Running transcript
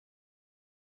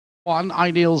1,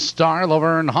 Ideal Star,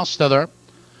 Laverne Hostetler.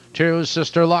 2,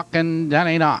 Sister Luck and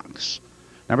Danny Knox.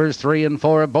 Numbers 3 and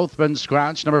 4 have both been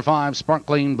scratched. Number 5,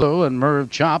 Sparkling Blue and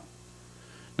Merv Chop.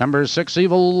 Number 6,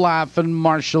 Evil Laugh and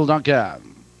Marshall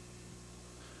Duncan.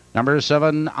 Number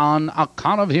 7, On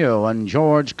Account of You and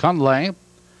George Conley.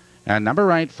 And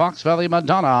number 8, Fox Valley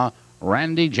Madonna,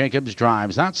 Randy Jacobs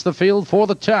drives. That's the field for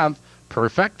the 10th.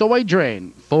 Perfecto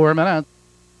wagering. 4 minutes.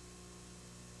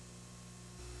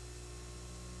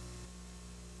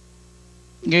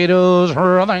 Gato's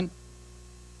running.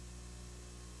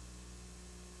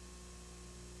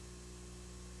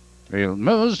 Field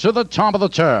moves to the top of the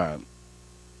turn.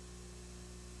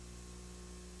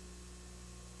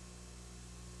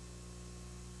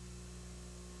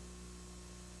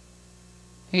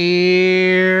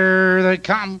 Here they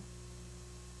come.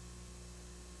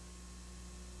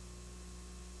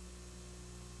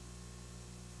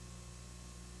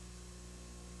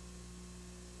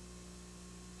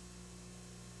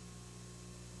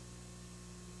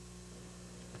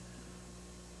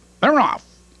 They're off.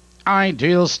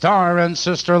 Ideal Star and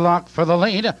Sister Luck for the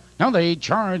lead. Now they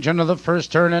charge into the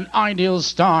first turn, and Ideal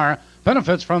Star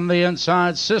benefits from the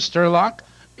inside. Sister Luck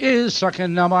is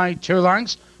second now by 2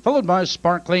 lengths, followed by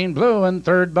Sparkling Blue and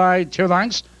third by 2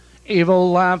 lengths.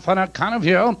 Evil Laugh on Account of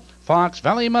You. Fox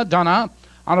Valley Madonna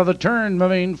out of the turn,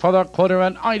 moving for the quarter,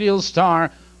 and Ideal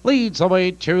Star leads the way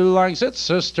 2 lengths. It's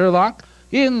Sister Luck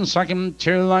in second,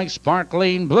 2 lengths.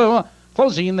 Sparkling Blue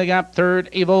closing the gap third.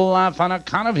 Evil Laugh on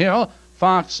Account of You.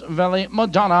 Fox Valley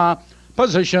Madonna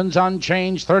positions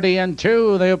unchanged, 30 and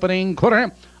 2 the opening quarter.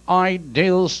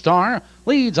 Ideal Star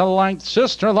leads a length.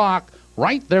 Sister Luck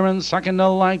right there in second, a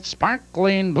length.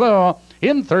 Sparkling Blue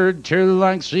in third, 2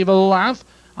 lengths. Evil Laugh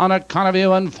on Account of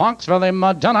You and Fox Valley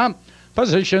Madonna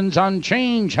positions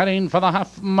unchanged, heading for the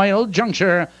half-mile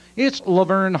juncture. It's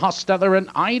Laverne Hostetler and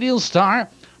Ideal Star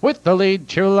with the lead.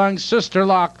 2 lengths. Sister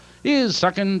Luck is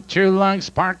second, 2 lengths.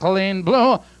 Sparkling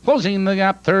Blue closing the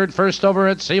gap third. First over,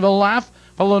 it's Evil Laugh,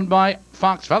 followed by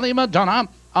Fox Valley Madonna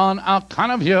on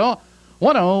Account of You.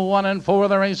 101 and 4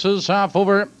 the races half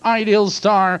over. Ideal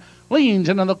Star leans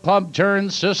into the club turn.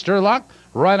 Sister Luck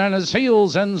right on his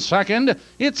heels in second.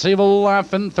 It's Evil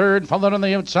Laugh in third, followed on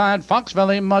the outside. Fox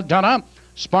Valley Madonna.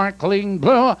 Sparkling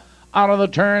Blue out of the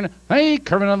turn. They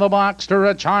curve into the box to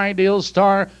reach Ideal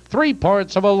Star.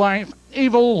 3/4 of a length.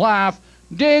 Evil Laugh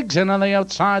digs in on the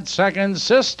outside second.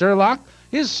 Sister Luck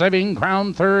is saving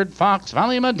ground third. Fox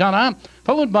Valley Madonna,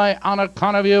 followed by On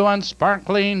Account of You and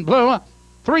Sparkling Blue.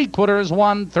 3/4,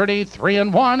 133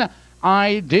 and 1.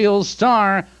 Ideal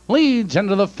Star leads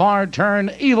into the far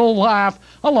turn. Evil Laugh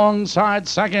alongside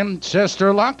second.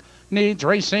 Sister Luck needs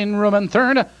racing room in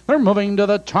third. They're moving to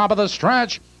the top of the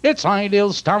stretch. It's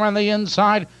Ideal Star on the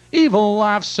inside. Evil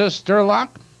Laugh, Sister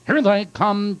Luck. Here they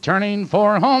come, turning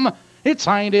for home. It's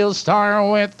Ideal Star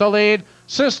with the lead.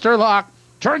 Sister Luck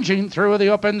charging through the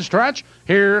open stretch.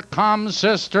 Here comes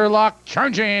Sister Luck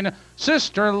charging.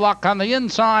 Sister Luck on the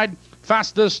inside,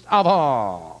 fastest of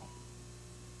all.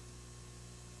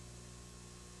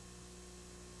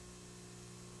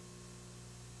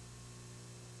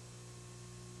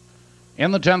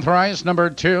 In the 10th race, number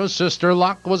 2, Sister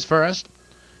Luck was first.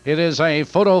 It is a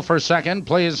photo for second.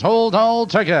 Please hold all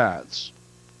tickets.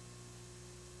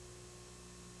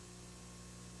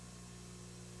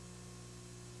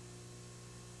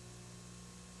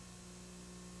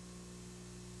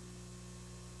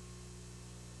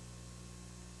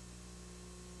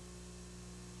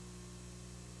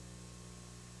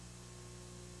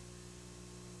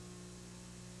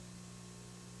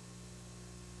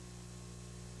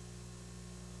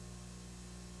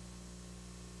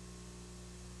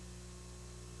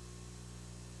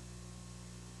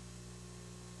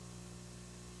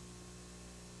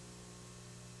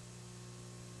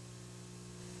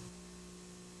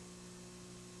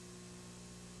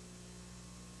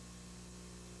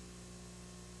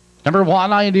 Number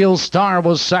 1, Ideal Star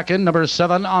was second. Number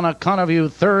 7, On Account of You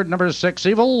third. Number 6,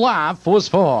 Evil Laugh was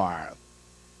fourth.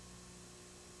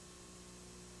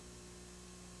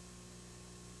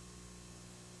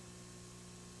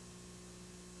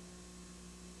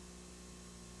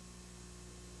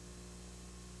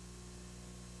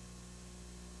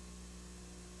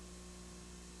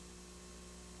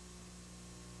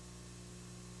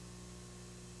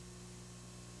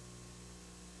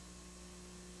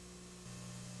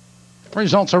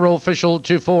 Results are official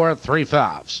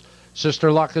 2-4-3/5.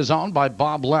 Sister Luck is owned by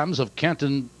Bob Lems of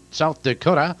Kenton, South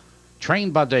Dakota,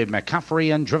 trained by Dave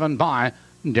McCaffrey and driven by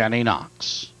Danny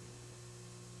Knox.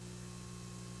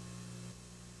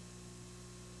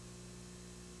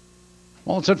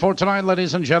 Well, that's it for tonight,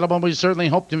 ladies and gentlemen. We certainly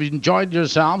hope you've enjoyed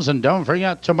yourselves. And don't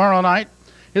forget, tomorrow night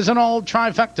is an old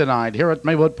trifecta night here at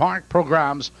Maywood Park.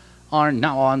 Programs are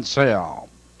now on sale.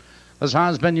 This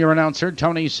has been your announcer,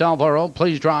 Tony Salvaro.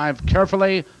 Please drive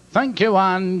carefully. Thank you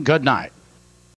and good night.